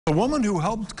The woman who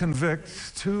helped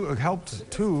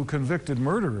two convicted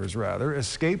murderers,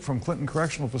 escape from Clinton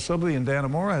Correctional Facility in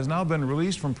Dannemora has now been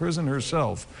released from prison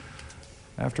herself.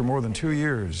 After more than 2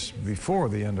 years before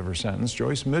the end of her sentence,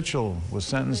 Joyce Mitchell was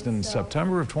sentenced in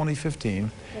September of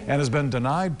 2015 and has been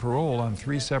denied parole on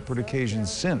 3 separate occasions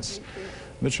since.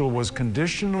 Mitchell was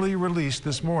conditionally released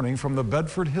this morning from the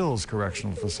Bedford Hills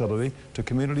Correctional Facility to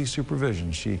community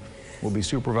supervision. She will be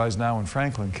supervised now in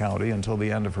Franklin County until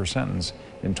the end of her sentence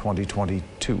in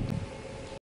 2022.